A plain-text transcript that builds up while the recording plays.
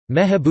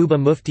Mehbooba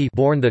Mufti,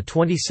 born the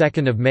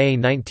 22nd of May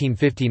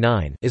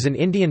 1959, is an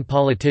Indian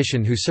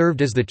politician who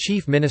served as the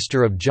Chief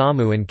Minister of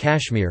Jammu and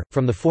Kashmir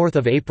from the 4th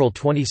of April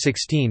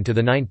 2016 to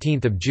the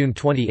 19th of June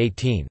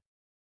 2018.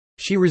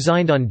 She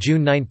resigned on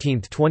June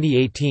 19,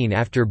 2018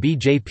 after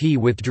BJP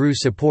withdrew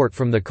support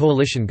from the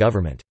coalition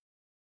government.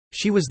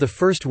 She was the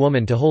first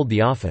woman to hold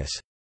the office.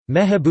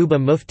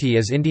 Mehbooba Mufti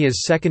is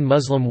India's second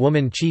Muslim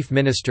woman Chief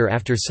Minister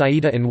after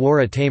Saida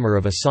Anwara Taimur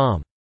of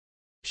Assam.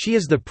 She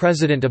is the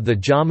president of the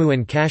Jammu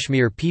and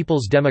Kashmir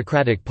People's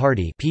Democratic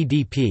Party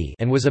 (PDP)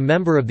 and was a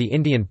member of the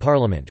Indian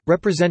Parliament,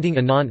 representing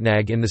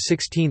Anantnag in the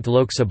 16th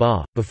Lok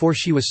Sabha, before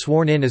she was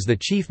sworn in as the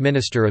Chief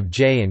Minister of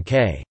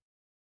J&K.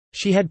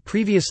 She had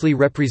previously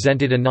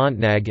represented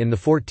Anantnag in the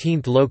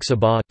 14th Lok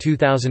Sabha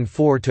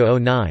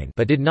 2004–09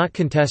 but did not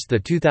contest the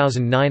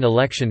 2009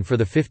 election for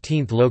the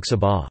 15th Lok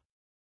Sabha.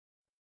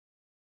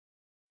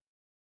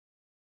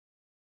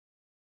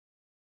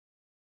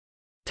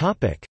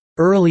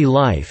 Early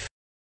life.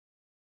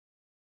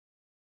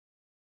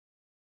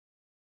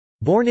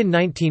 Born in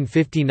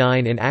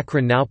 1959 in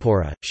Akron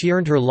Naupora, she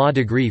earned her law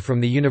degree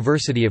from the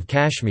University of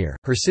Kashmir.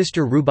 Her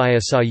sister Rubaiya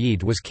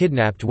Sayeed was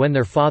kidnapped when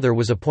their father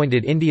was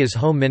appointed India's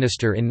Home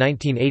Minister in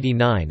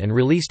 1989 and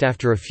released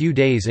after a few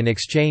days in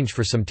exchange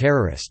for some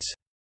terrorists.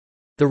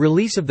 The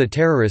release of the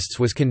terrorists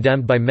was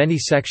condemned by many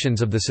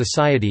sections of the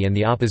society and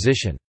the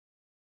opposition.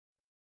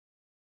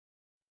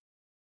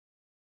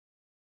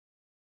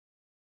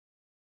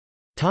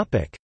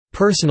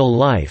 Personal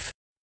life.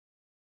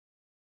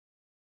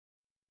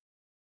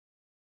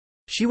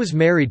 She was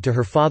married to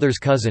her father's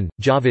cousin,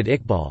 Javed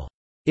Iqbal.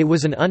 It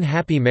was an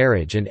unhappy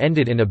marriage and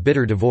ended in a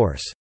bitter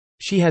divorce.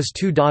 She has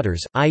two daughters,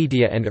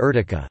 Aitia and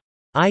Urtika.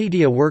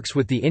 Aitia works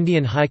with the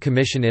Indian High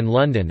Commission in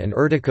London and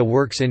Urtika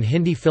works in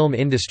Hindi film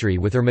industry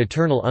with her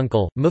maternal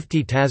uncle,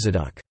 Mufti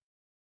Tazaduk.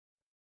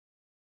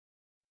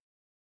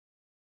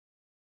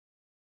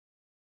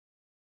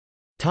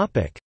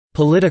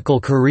 Political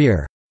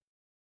career.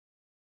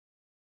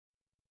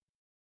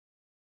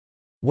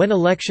 When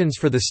elections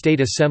for the State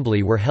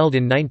Assembly were held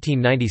in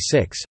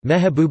 1996,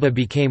 Mehbooba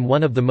became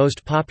one of the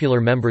most popular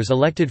members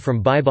elected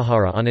from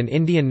Bibihara on an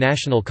Indian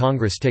National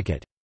Congress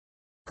ticket.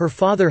 Her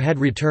father had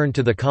returned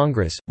to the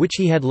Congress, which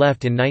he had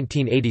left in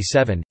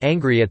 1987,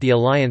 angry at the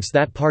alliance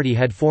that party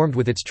had formed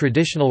with its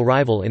traditional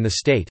rival in the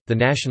state, the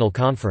National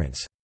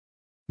Conference.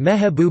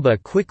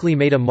 Mehbooba quickly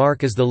made a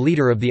mark as the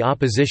leader of the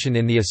opposition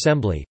in the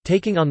Assembly,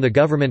 taking on the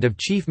government of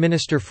Chief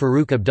Minister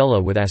Farooq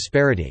Abdullah with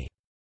asperity.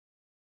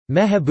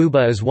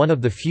 Mehbooba is one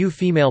of the few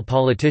female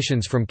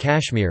politicians from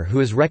Kashmir who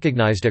is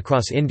recognized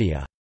across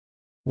India.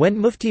 When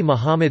Mufti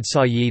Muhammad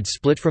Sayeed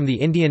split from the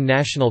Indian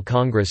National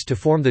Congress to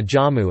form the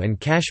Jammu and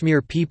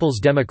Kashmir People's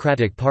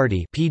Democratic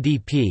Party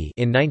 (PDP)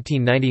 in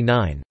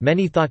 1999,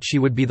 many thought she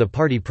would be the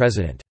party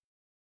president.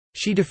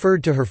 She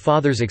deferred to her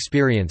father's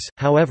experience,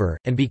 however,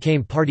 and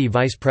became party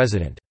vice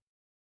president.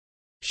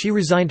 She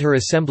resigned her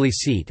assembly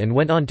seat and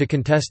went on to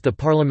contest the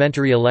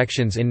parliamentary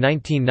elections in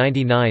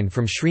 1999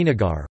 from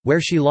Srinagar,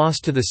 where she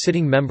lost to the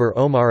sitting member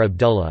Omar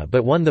Abdullah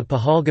but won the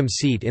Pahalgam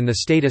seat in the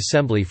State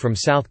Assembly from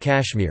South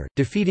Kashmir,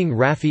 defeating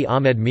Rafi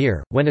Ahmed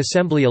Mir, when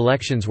assembly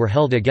elections were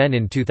held again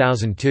in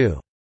 2002.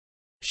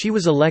 She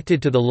was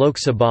elected to the Lok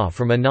Sabha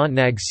from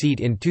Anantnag seat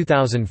in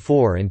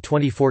 2004 and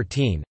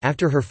 2014,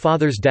 after her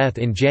father's death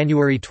in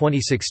January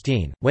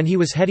 2016. When he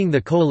was heading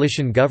the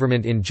coalition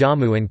government in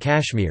Jammu and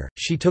Kashmir,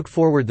 she took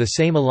forward the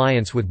same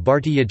alliance with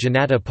Bharatiya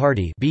Janata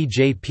Party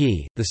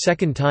 (BJP), the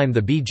second time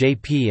the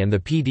BJP and the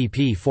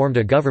PDP formed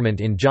a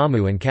government in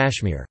Jammu and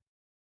Kashmir.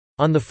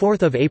 On 4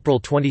 April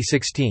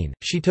 2016,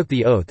 she took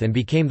the oath and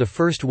became the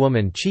first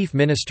woman Chief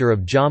Minister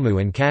of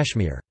Jammu and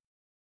Kashmir.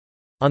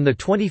 On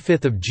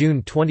 25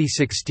 June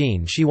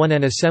 2016 she won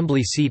an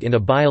assembly seat in a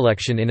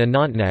by-election in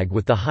Anantnag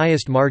with the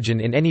highest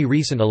margin in any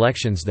recent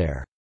elections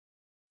there.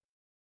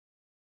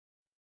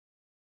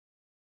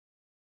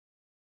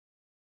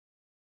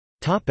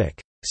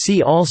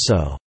 See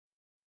also: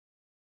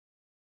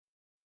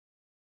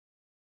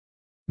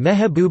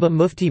 Mehbooba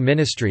Mufti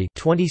Ministry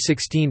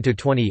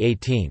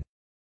 2016–2018